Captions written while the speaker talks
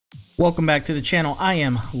Welcome back to the channel. I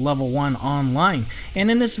am Level 1 Online, and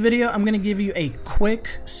in this video I'm going to give you a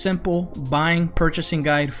quick, simple purchasing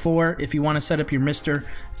guide for if you want to set up your MiSTer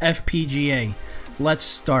FPGA. Let's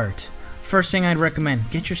start. First thing I'd recommend,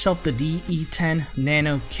 get yourself the DE10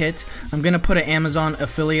 Nano Kit. I'm going to put an Amazon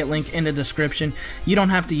affiliate link in the description. You don't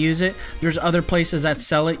have to use it. There's other places that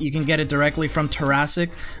sell it. You can get it directly from Thoracic.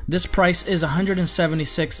 This price is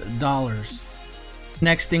 $176.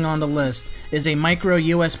 Next thing on the list is a micro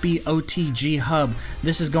USB OTG hub.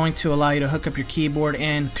 This is going to allow you to hook up your keyboard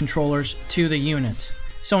and controllers to the unit.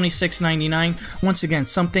 It's only $6.99. Once again,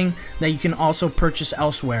 something that you can also purchase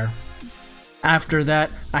elsewhere. After that,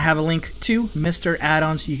 I have a link to MiSTer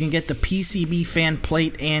add-ons. You can get the PCB fan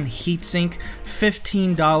plate and heatsink,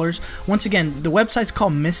 $15. Once again, the website's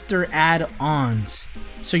called MiSTer Add-ons.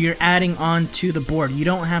 So you're adding on to the board. You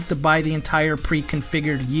don't have to buy the entire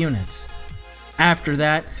pre-configured unit. After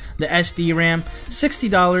that, the SD RAM,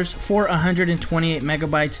 $60 for 128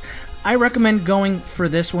 megabytes. I recommend going for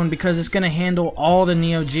this one because it's going to handle all the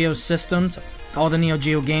Neo Geo systems, all the Neo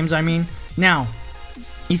Geo games I mean. Now,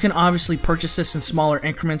 you can obviously purchase this in smaller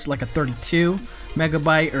increments like a 32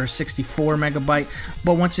 megabyte or 64 megabyte,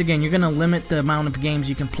 but once again, you're going to limit the amount of games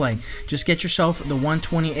you can play. Just get yourself the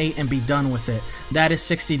 128 and be done with it. That is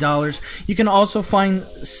 $60. You can also find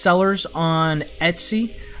sellers on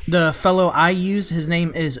Etsy. The fellow I use, his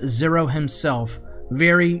name is Zero himself.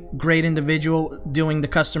 Very great individual doing the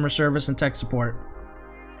customer service and tech support.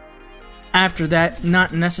 After that,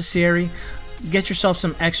 not necessary. Get yourself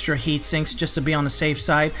some extra heat sinks just to be on the safe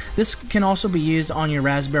side. This can also be used on your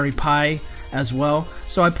Raspberry Pi as well.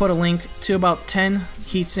 So I put a link to about 10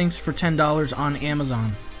 heat sinks for $10 on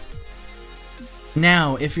Amazon.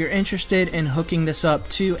 Now, if you're interested in hooking this up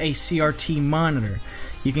to a CRT monitor,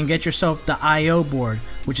 you can get yourself the I/O board,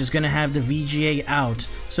 which is going to have the VGA out.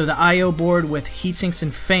 So the I/O board with heatsinks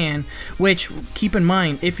and fan, which, keep in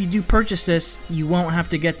mind, if you do purchase this, you won't have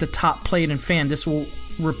to get the top plate and fan. This will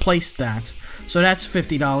replace that. So that's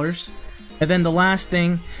 $50. And then the last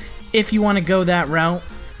thing, if you want to go that route,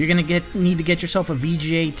 you're going to need to get yourself a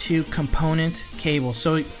VGA 2 component cable.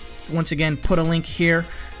 So once again, put a link here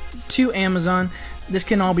to Amazon. This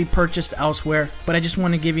can all be purchased elsewhere, but I just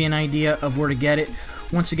want to give you an idea of where to get it.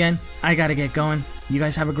 Once again, I gotta get going. You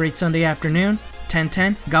guys have a great Sunday afternoon.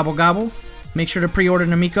 10-10, gobble gobble. Make sure to pre-order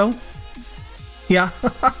Namiko. Yeah.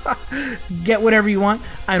 Get whatever you want.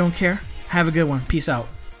 I don't care. Have a good one. Peace out.